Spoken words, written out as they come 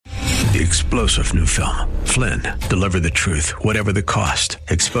The explosive new film, Flynn, deliver the truth, whatever the cost,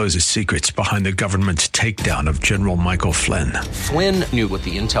 exposes secrets behind the government's takedown of General Michael Flynn. Flynn knew what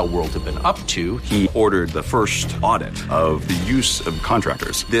the intel world had been up to. He ordered the first audit of the use of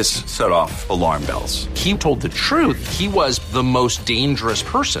contractors. This set off alarm bells. He told the truth. He was the most dangerous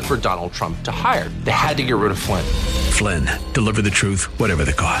person for Donald Trump to hire. They had to get rid of Flynn. Flynn, deliver the truth, whatever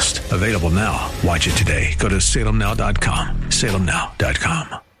the cost. Available now. Watch it today. Go to salemnow.com.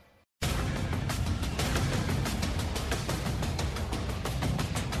 salemnow.com.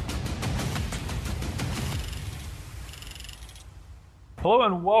 Hello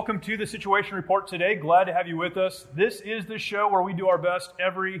and welcome to the Situation Report today. Glad to have you with us. This is the show where we do our best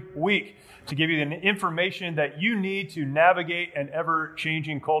every week to give you the information that you need to navigate an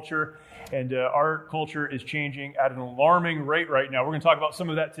ever-changing culture. And our culture is changing at an alarming rate right now. We're going to talk about some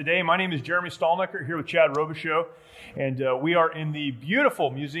of that today. My name is Jeremy Stallnecker, here with Chad Robichaux. And we are in the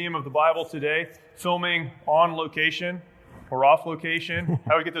beautiful Museum of the Bible today, filming on location. Or off location.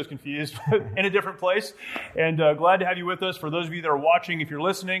 How do we get those confused? In a different place. And glad to have you with us. For those of you that are watching, if you're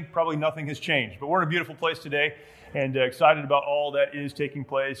listening, probably nothing has changed. But we're in a beautiful place today and excited about all that is taking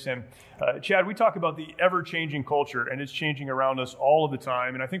place. And Chad, we talk about the ever-changing culture, and it's changing around us all of the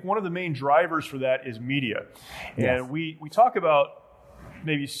time. And I think one of the main drivers for that is media. Yes. And we talk about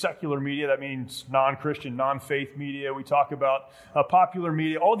maybe secular media, that means non-Christian, non-faith media. We talk about popular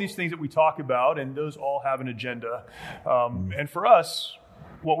media, all these things that we talk about, and those all have an agenda. And for us,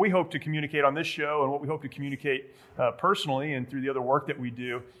 what we hope to communicate on this show and what we hope to communicate personally and through the other work that we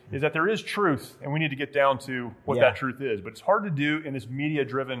do is that there is truth, and we need to get down to what that truth is. But it's hard to do in this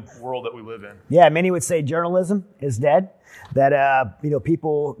media-driven world that we live in. Yeah, many would say journalism is dead, that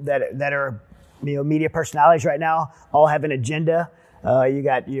people that are media personalities right now all have an agenda. You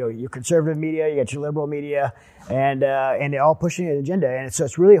got your conservative media, you got your liberal media, and they're all pushing an agenda. And so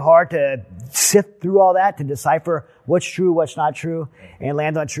it's really hard to sift through all that to decipher what's true, what's not true, and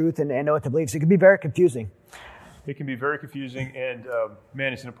land on truth and know what to believe. So it can be very confusing. It can be very confusing, and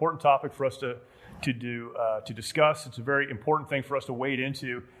man, it's an important topic for us to discuss. It's a very important thing for us to wade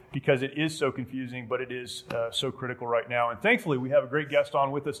into because it is so confusing, but it is so critical right now. And thankfully, we have a great guest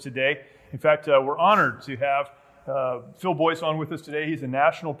on with us today. In fact, we're honored to have Phil Boyce on with us today. He's the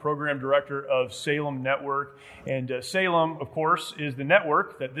National Program Director of Salem Network. And Salem, of course, is the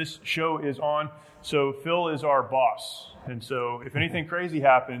network that this show is on. So Phil is our boss. And so if anything crazy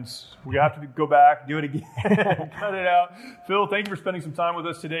happens, we have to go back, do it again, cut it out. Phil, thank you for spending some time with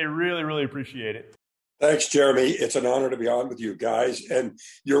us today. Really, really appreciate it. Thanks, Jeremy. It's an honor to be on with you guys. And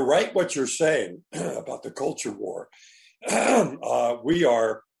you're right what you're saying about the culture war. We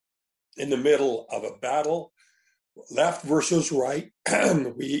are in the middle of a battle. Left versus right.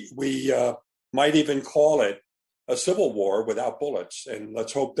 we might even call it a civil war without bullets, and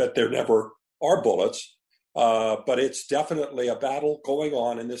let's hope that there never are bullets. But it's definitely a battle going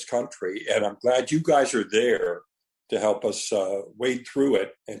on in this country, and I'm glad you guys are there to help us wade through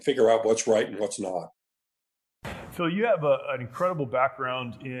it and figure out what's right and what's not. Phil, you have an incredible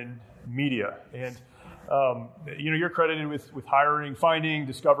background in media, and you're credited with finding,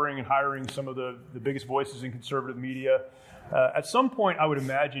 discovering, and hiring some of the biggest voices in conservative media. At some point, I would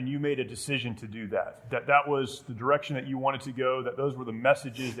imagine you made a decision to do that. That was the direction that you wanted to go, that those were the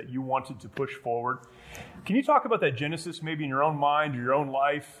messages that you wanted to push forward. Can you talk about that genesis, maybe in your own mind, or your own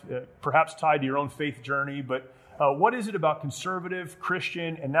life, perhaps tied to your own faith journey? But what is it about conservative,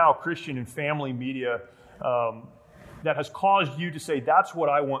 Christian, and now Christian and family media that has caused you to say, that's what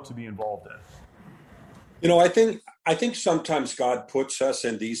I want to be involved in? I think sometimes God puts us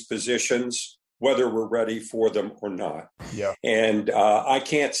in these positions, whether we're ready for them or not. Yeah. And I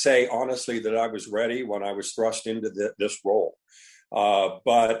can't say honestly that I was ready when I was thrust into this role.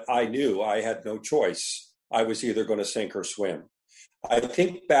 But I knew I had no choice. I was either going to sink or swim. I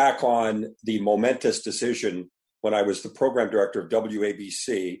think back on the momentous decision when I was the program director of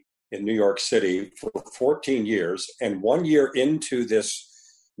WABC in New York City for 14 years, and 1 year into this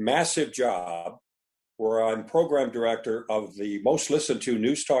massive job, where I'm program director of the most listened to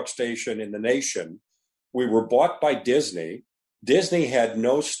news talk station in the nation. We were bought by Disney. Disney had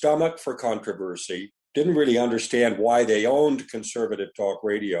no stomach for controversy, didn't really understand why they owned conservative talk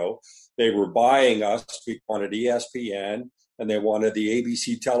radio. They were buying us. We wanted ESPN, and they wanted the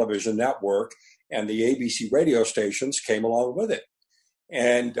ABC television network, and the ABC radio stations came along with it.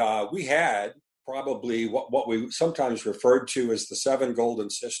 And we had probably what we sometimes referred to as the 7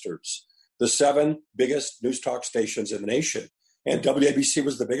 Golden Sisters, the 7 biggest news talk stations in the nation. And WABC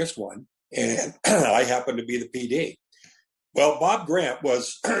was the biggest one. And I happened to be the PD. Well, Bob Grant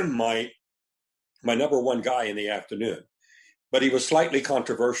was my number one guy in the afternoon. but he was slightly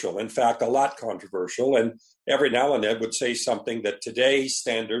controversial. In fact, a lot controversial. And every now and then would say something that today's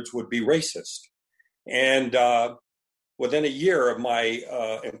standards would be racist. And within a year of my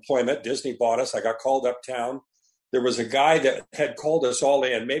employment, Disney bought us. I got called uptown. There was a guy that had called us all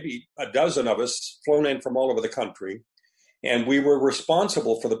in, maybe a dozen of us flown in from all over the country. And we were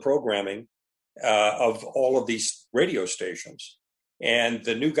responsible for the programming of all of these radio stations. And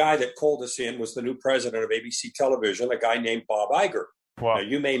the new guy that called us in was the new president of ABC Television, a guy named Bob Iger. Wow. Now,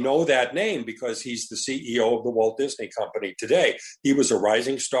 you may know that name because he's the CEO of the Walt Disney Company today. He was a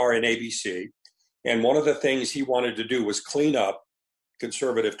rising star in ABC. And one of the things he wanted to do was clean up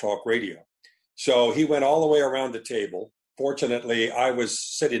conservative talk radio. So he went all the way around the table. Fortunately, I was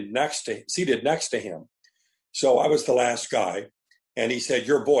seated next to him. So I was the last guy. And he said,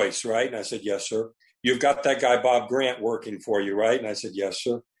 "You're Boyce, right?" And I said, "Yes, sir." "You've got that guy, Bob Grant, working for you, right?" And I said, "Yes,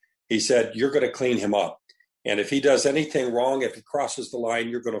 sir." He said, "You're going to clean him up. And if he does anything wrong, if he crosses the line,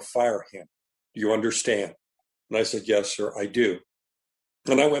 you're going to fire him. Do you understand?" And I said, "Yes, sir, I do."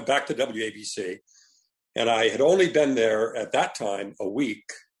 And I went back to WABC. And I had only been there at that time a week.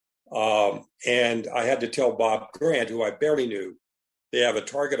 And I had to tell Bob Grant, who I barely knew, they have a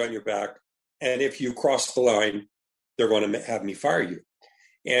target on your back. And if you cross the line, they're going to have me fire you.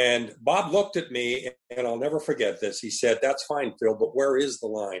 And Bob looked at me, and I'll never forget this. He said, "That's fine, Phil, but where is the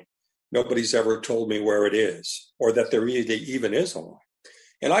line? Nobody's ever told me where it is or that there even is a line."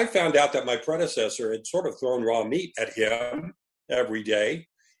 And I found out that my predecessor had sort of thrown raw meat at him every day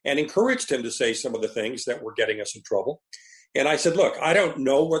and encouraged him to say some of the things that were getting us in trouble. And I said, "Look, I don't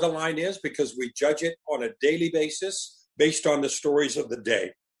know where the line is because we judge it on a daily basis based on the stories of the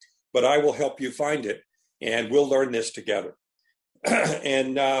day. But I will help you find it, and we'll learn this together."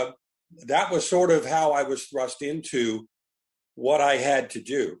 And that was sort of how I was thrust into what I had to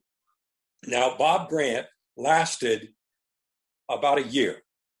do. Now, Bob Grant lasted about a year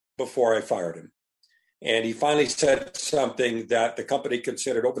before I fired him. And he finally said something that the company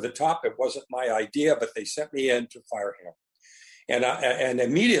considered over the top. It wasn't my idea, but they sent me in to fire him. And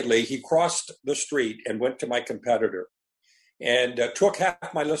immediately he crossed the street and went to my competitor and took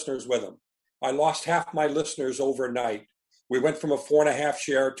half my listeners with him. I lost half my listeners overnight. We went from a 4.5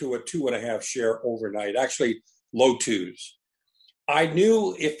 share to a 2.5 share overnight, actually low twos. I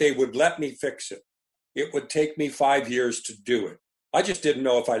knew if they would let me fix it, it would take me 5 years to do it. I just didn't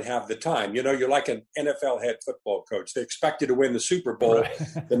know if I'd have the time. You know, you're like an NFL head football coach. They expect you to win the Super Bowl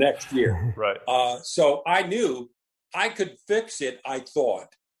the next year. Right. So I knew I could fix it. I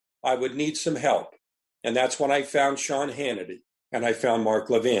thought I would need some help. And that's when I found Sean Hannity and I found Mark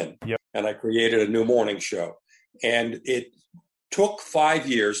Levin. Yep. And I created a new morning show. And it took 5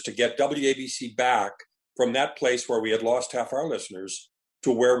 years to get WABC back from that place where we had lost half our listeners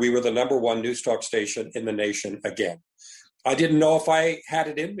to where we were the #1 news talk station in the nation again. I didn't know if I had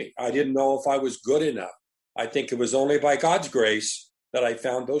it in me. I didn't know if I was good enough. I think it was only by God's grace that I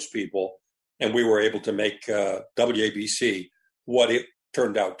found those people, and we were able to make WABC what it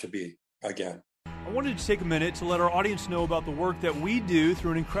turned out to be again. I wanted to take a minute to let our audience know about the work that we do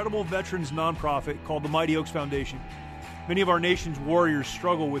through an incredible veterans nonprofit called the Mighty Oaks Foundation. Many of our nation's warriors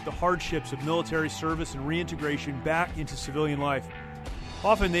struggle with the hardships of military service and reintegration back into civilian life.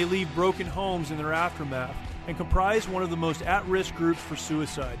 Often they leave broken homes in their aftermath and comprise one of the most at-risk groups for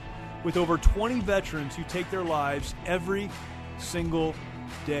suicide, with over 20 veterans who take their lives every single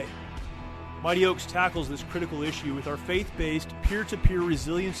day. Mighty Oaks tackles this critical issue with our faith-based, peer-to-peer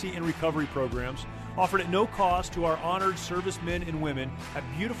resiliency and recovery programs offered at no cost to our honored servicemen and women at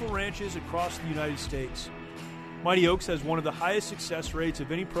beautiful ranches across the United States. Mighty Oaks has one of the highest success rates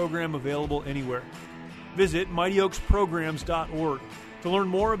of any program available anywhere. Visit mightyoaksprograms.org to learn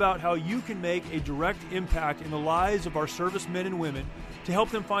more about how you can make a direct impact in the lives of our servicemen and women to help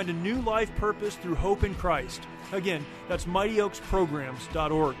them find a new life purpose through hope in Christ. Again, that's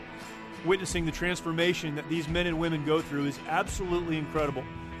mightyoaksprograms.org. Witnessing the transformation that these men and women go through is absolutely incredible.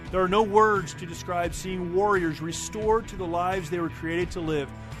 There are no words to describe seeing warriors restored to the lives they were created to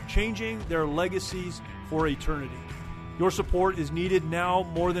live, changing their legacies for eternity. Your support is needed now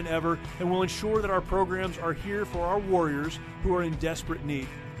more than ever and will ensure that our programs are here for our warriors who are in desperate need.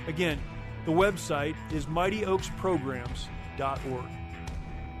 Again, the website is mightyoaksprograms.org.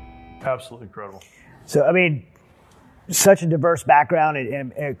 Absolutely incredible. So, I mean, such a diverse background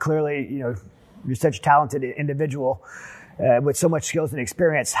and clearly, you know, you're such a talented individual with so much skills and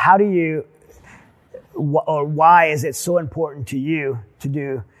experience. How do you, or why is it so important to you to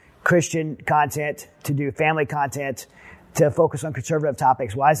do Christian content, to do family content, to focus on conservative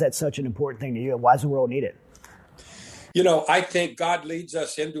topics? Why is that such an important thing to you, and why does the world need it? I think God leads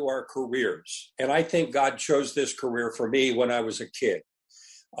us into our careers. And I think God chose this career for me when I was a kid.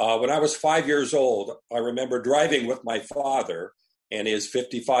 When I was 5 years old, I remember driving with my father and his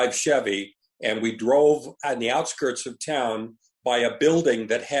 55 Chevy, and we drove on the outskirts of town by a building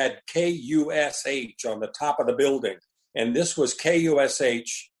that had KUSH on the top of the building. And this was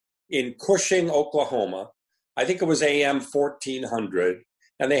KUSH in Cushing, Oklahoma. I think it was AM 1400.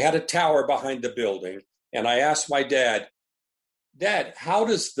 And they had a tower behind the building. And I asked my dad, how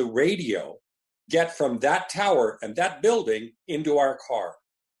does the radio get from that tower and that building into our car?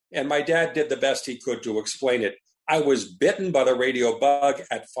 And my dad did the best he could to explain it. I was bitten by the radio bug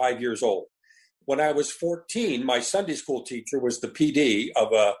at 5 years old. When I was 14, my Sunday school teacher was the PD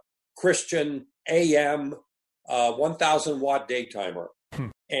of a Christian AM 1,000-watt daytimer.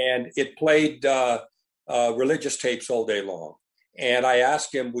 And it played religious tapes all day long. And I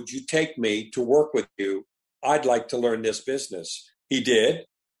asked him, would you take me to work with you? I'd like to learn this business. He did.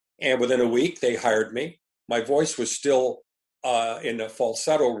 And within a week, they hired me. My voice was still in the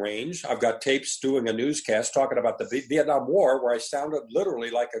falsetto range. I've got tapes doing a newscast talking about the Vietnam War where I sounded literally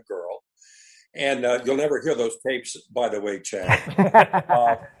like a girl. And you'll never hear those tapes, by the way, Chad.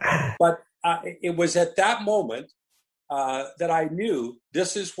 But it was at that moment that I knew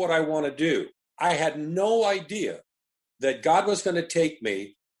this is what I want to do. I had no idea that God was going to take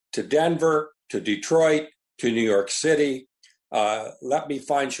me to Denver, to Detroit, to New York City, let me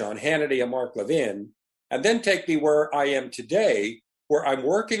find Sean Hannity and Mark Levin, and then take me where I am today, where I'm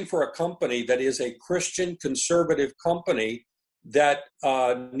working for a company that is a Christian conservative company that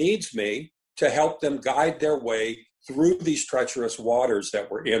needs me to help them guide their way through these treacherous waters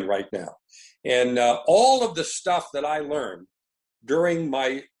that we're in right now. And all of the stuff that I learned during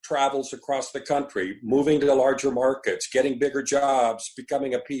my travels across the country, moving to larger markets, getting bigger jobs,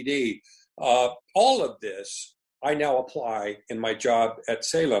 becoming a PD, all of this I now apply in my job at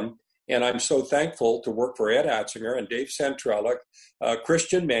Salem. And I'm so thankful to work for Ed Atzinger and Dave Centrella,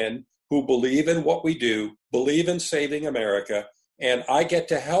 Christian men who believe in what we do, believe in saving America, and I get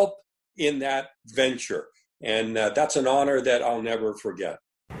to help in that venture. And that's an honor that I'll never forget.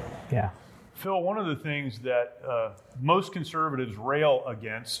 Yeah. Phil, one of the things that most conservatives rail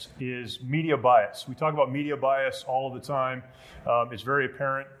against is media bias. We talk about media bias all of the time. It's very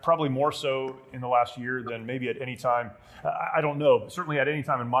apparent, probably more so in the last year than maybe at any time. I don't know, but certainly at any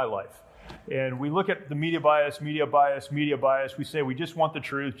time in my life. And we look at the media bias. We say we just want the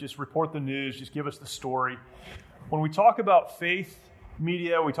truth, just report the news, just give us the story. When we talk about faith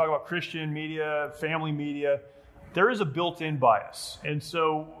media, we talk about Christian media, family media, there is a built-in bias. And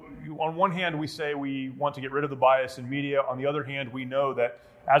so on one hand, we say we want to get rid of the bias in media. On the other hand, we know that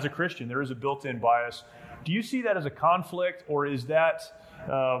as a Christian, there is a built-in bias. Do you see that as a conflict, or is that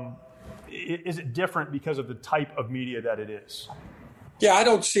is it different because of the type of media that it is? Yeah, I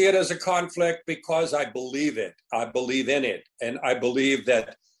don't see it as a conflict because I believe it. I believe in it. And I believe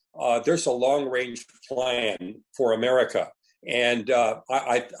that there's a long-range plan for America. And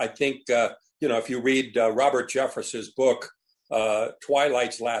I think, if you read Robert Jeffress's book,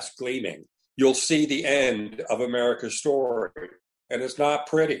 Twilight's Last Gleaming, you'll see the end of America's story. And it's not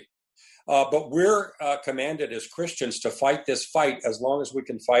pretty. But we're commanded as Christians to fight this fight as long as we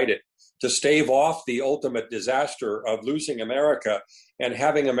can fight it, to stave off the ultimate disaster of losing America and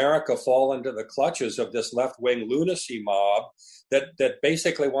having America fall into the clutches of this left-wing lunacy mob that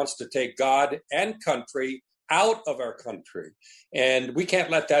basically wants to take God and country out of our country. And we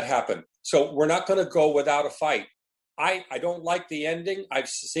can't let that happen. So we're not going to go without a fight. I don't like the ending. I've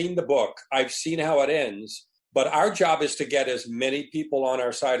seen the book. I've seen how it ends. But our job is to get as many people on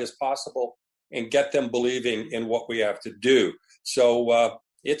our side as possible and get them believing in what we have to do. So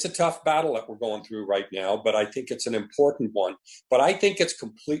it's a tough battle that we're going through right now, but I think it's an important one. But I think it's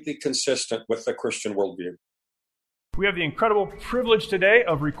completely consistent with the Christian worldview. We have the incredible privilege today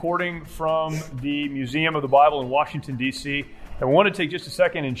of recording from the Museum of the Bible in Washington, D.C. And we want to take just a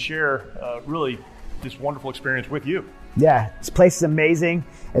second and share really this wonderful experience with you. Yeah, this place is amazing.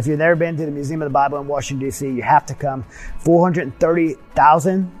 If you've never been to the Museum of the Bible in Washington, D.C., you have to come.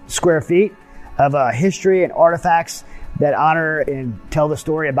 430,000 square feet of history and artifacts that honor and tell the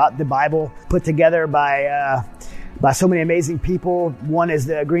story about the Bible, put together by so many amazing people. One is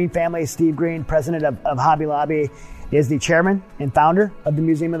the Green family. Steve Green, president of Hobby Lobby, is the chairman and founder of the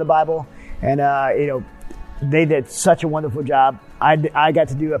Museum of the Bible. And, they did such a wonderful job. I got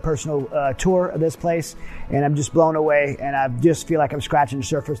to do a personal tour of this place, and I'm just blown away. And I just feel like I'm scratching the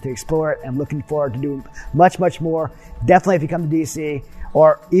surface to explore it. I'm looking forward to doing much, much more. Definitely if you come to D.C.,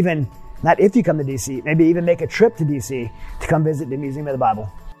 or even not if you come to D.C., maybe even make a trip to D.C. to come visit the Museum of the Bible.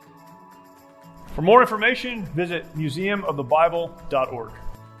 For more information, visit museumofthebible.org.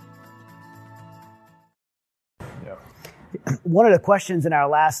 One of the questions in our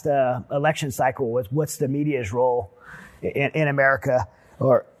last election cycle was, what's the media's role in America?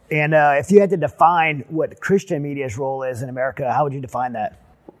 And if you had to define what Christian media's role is in America, how would you define that?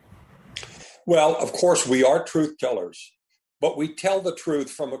 Well, of course, we are truth tellers, but we tell the truth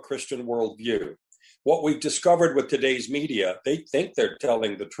from a Christian worldview. What we've discovered with today's media, they think they're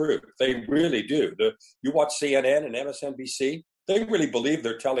telling the truth. They really do. You watch CNN and MSNBC, they really believe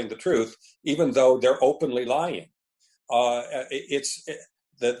they're telling the truth, even though they're openly lying. It's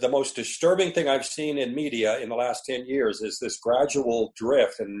the most disturbing thing I've seen in media in the last 10 years is this gradual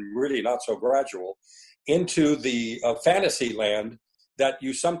drift, and really not so gradual, into the fantasy land that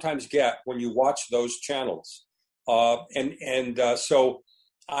you sometimes get when you watch those channels. So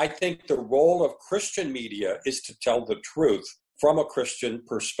I think the role of Christian media is to tell the truth from a Christian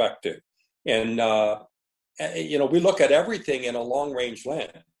perspective. And, we look at everything in a long-range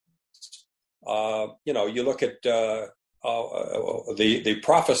lens. You look at the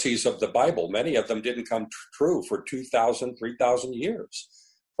prophecies of the Bible. Many of them didn't come true for 2,000, 3,000 years,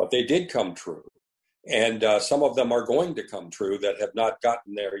 but they did come true. And some of them are going to come true that have not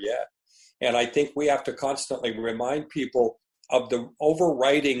gotten there yet. And I think we have to constantly remind people of the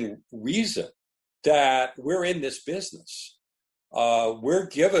overriding reason that we're in this business. We're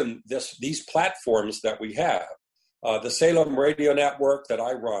given these platforms that we have. The Salem Radio Network that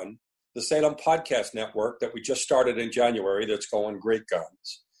I run, the Salem Podcast Network that we just started in January that's going great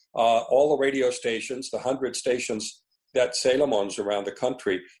guns. All the radio stations, the 100 stations that Salem owns around the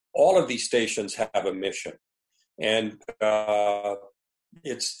country, all of these stations have a mission. And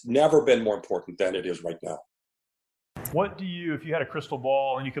it's never been more important than it is right now. What do you, if you had a crystal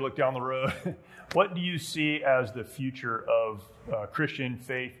ball and you could look down the road, what do you see as the future of Christian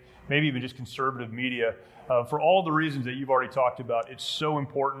faith, maybe even just conservative media? For all the reasons that you've already talked about, it's so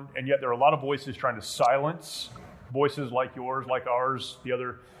important, and yet there are a lot of voices trying to silence voices like yours, like ours, the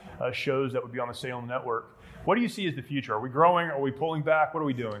other shows that would be on the Salem Network. What do you see as the future? Are we growing? Are we pulling back? What are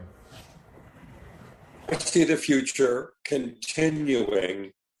we doing? I see the future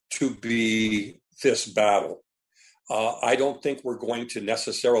continuing to be this battle. I don't think we're going to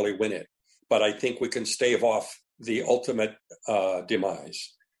necessarily win it, but I think we can stave off the ultimate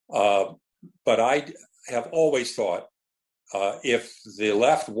demise. But I have always thought if the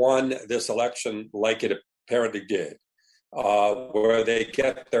left won this election like it apparently did, where they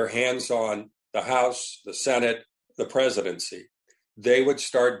get their hands on the House, the Senate, the presidency, they would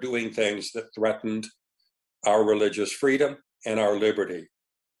start doing things that threatened our religious freedom and our liberty.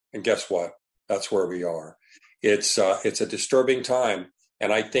 And guess what? That's where we are. It's a disturbing time,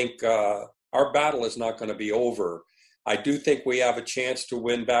 and I think our battle is not going to be over. I do think we have a chance to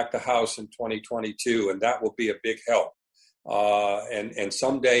win back the House in 2022, and that will be a big help. And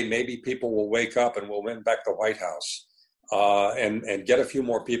someday maybe people will wake up and we'll win back the White House and get a few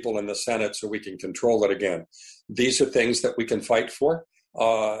more people in the Senate so we can control it again. These are things that we can fight for,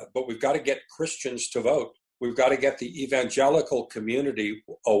 but we've got to get Christians to vote. We've got to get the evangelical community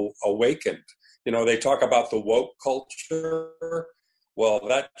awakened. You know, they talk about the woke culture. Well,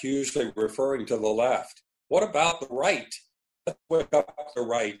 that's usually referring to the left. What about the right? Let's wake up the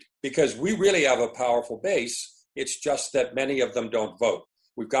right, because we really have a powerful base. It's just that many of them don't vote.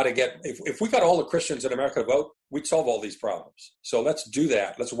 We've got to get, if we got all the Christians in America to vote, we'd solve all these problems. So let's do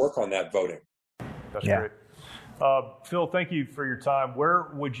that. Let's work on that voting. That's great. Phil, thank you for your time. Where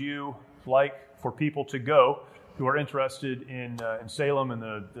would you like for people to go who are interested in Salem and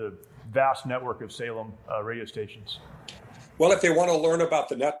the vast network of Salem radio stations? Well, if they want to learn about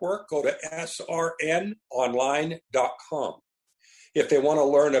the network, go to srnonline.com. If they want to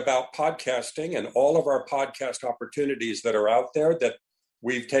learn about podcasting and all of our podcast opportunities that are out there that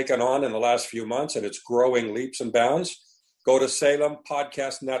we've taken on in the last few months, and it's growing leaps and bounds, go to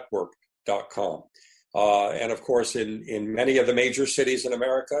salempodcastnetwork.com. And of course, in many of the major cities in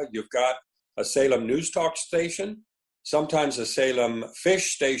America, you've got a Salem News Talk station, sometimes a Salem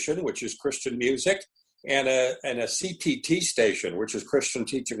Fish station, which is Christian music, and a CTT station, which is Christian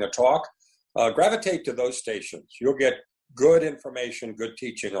Teaching and Talk. Gravitate to those stations. You'll get good information, good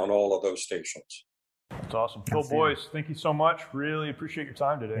teaching on all of those stations. That's awesome. Phil Boyce, thank you so much. Really appreciate your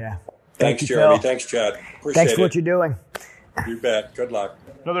time today. Yeah. Thanks, Jeremy. Phil. Thanks, Chad. Appreciate Thanks for what you're doing. You bet. Good luck.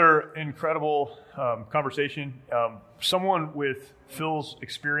 Another incredible conversation. Someone with Phil's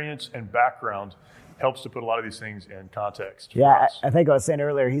experience and background helps to put a lot of these things in context. Yeah, I think I was saying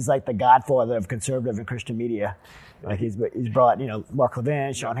earlier, he's like the godfather of conservative and Christian media. Like he's brought, Mark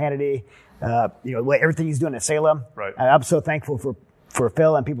Levin, Sean Hannity, everything he's doing at Salem. Right. I'm so thankful for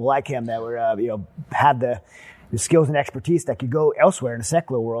Phil and people like him that were, had the skills and expertise that could go elsewhere in the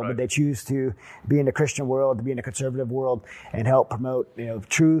secular world, but they choose to be in the Christian world, to be in the conservative world, and help promote,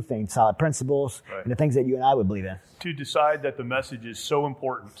 truth and solid principles and the things that you and I would believe in. To decide that the message is so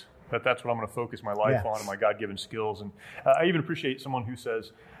important that's what I'm going to focus my life on and my God-given skills. And I even appreciate someone who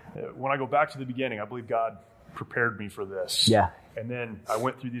says, when I go back to the beginning, I believe God prepared me for this. Yeah. And then I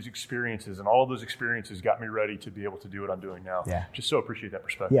went through these experiences, and all of those experiences got me ready to be able to do what I'm doing now. Yeah. Just so appreciate that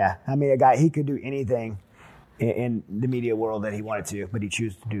perspective. Yeah. I mean, a guy, he could do anything in the media world that he wanted to, but he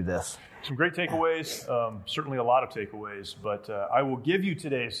chose to do this. Some great takeaways, certainly a lot of takeaways, but I will give you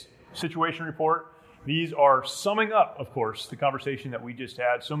today's situation report. These are summing up, of course, the conversation that we just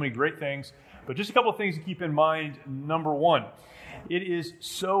had. So many great things, but just a couple of things to keep in mind. Number one, it is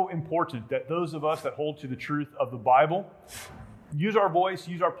so important that those of us that hold to the truth of the Bible use our voice,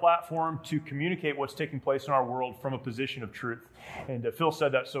 use our platform to communicate what's taking place in our world from a position of truth. And Phil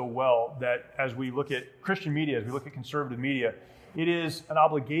said that so well, that as we look at Christian media, as we look at conservative media, it is an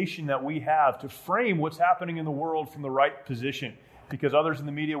obligation that we have to frame what's happening in the world from the right position, because others in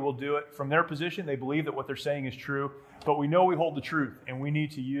the media will do it from their position. They believe that what they're saying is true, but we know we hold the truth, and we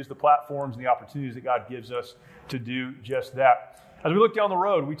need to use the platforms and the opportunities that God gives us to do just that. As we look down the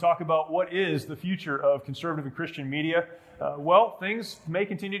road, we talk about what is the future of conservative and Christian media. Well, things may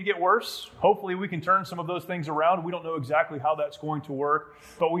continue to get worse. Hopefully we can turn some of those things around. We don't know exactly how that's going to work,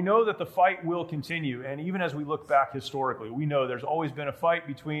 but we know that the fight will continue. And even as we look back historically, we know there's always been a fight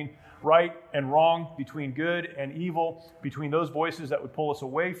between right and wrong, between good and evil, between those voices that would pull us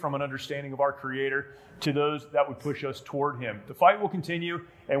away from an understanding of our Creator to those that would push us toward Him. The fight will continue,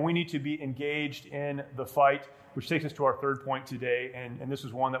 and we need to be engaged in the fight, which takes us to our third point today, and this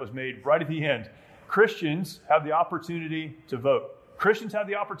is one that was made right at the end. Christians have the opportunity to vote. Christians have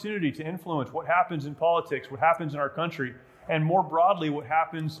the opportunity to influence what happens in politics, what happens in our country, and more broadly, what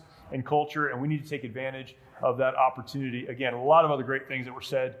happens in culture, and we need to take advantage of that opportunity. Again, a lot of other great things that were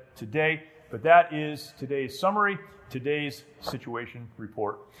said today, but that is today's summary, today's situation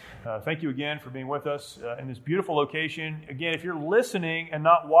report. Thank you again for being with us in this beautiful location. Again, if you're listening and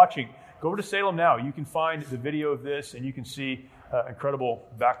not watching, go over to Salem Now. You can find the video of this, and you can see incredible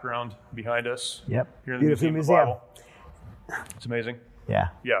background behind us. Yep. Here in the Museum of the Bible. It's amazing. Yeah.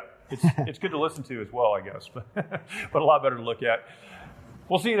 Yeah. It's good to listen to as well, I guess, but a lot better to look at.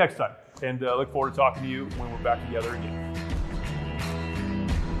 We'll see you next time, and look forward to talking to you when we're back together again.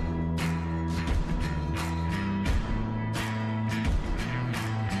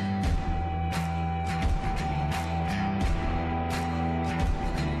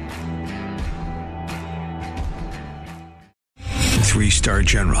 Three-star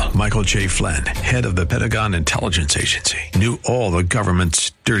General Michael J. Flynn, head of the Pentagon Intelligence Agency, knew all the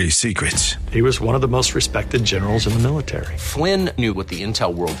government's dirty secrets. He was one of the most respected generals in the military. Flynn knew what the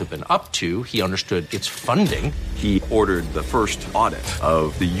intel world had been up to. He understood its funding. He ordered the first audit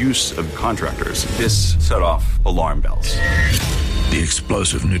of the use of contractors. This set off alarm bells. The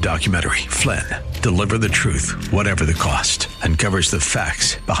explosive new documentary, Flynn, Deliver the Truth, Whatever the Cost, uncovers the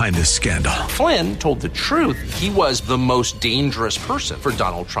facts behind this scandal. Flynn told the truth. He was the most dangerous person for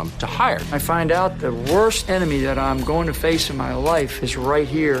Donald Trump to hire. I find out the worst enemy that I'm going to face in my life is right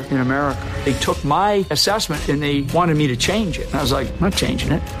here in America. They took my assessment and they wanted me to change it. And I was like, I'm not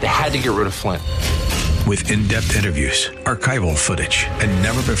changing it. They had to get rid of Flynn. With in-depth interviews, archival footage, and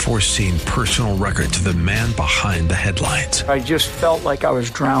never-before-seen personal records of the man behind the headlines. I just felt like I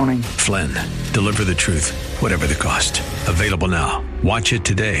was drowning. Flynn, Deliver the Truth, Whatever the Cost. Available now. Watch it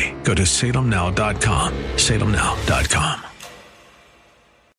today. Go to salemnow.com. salemnow.com.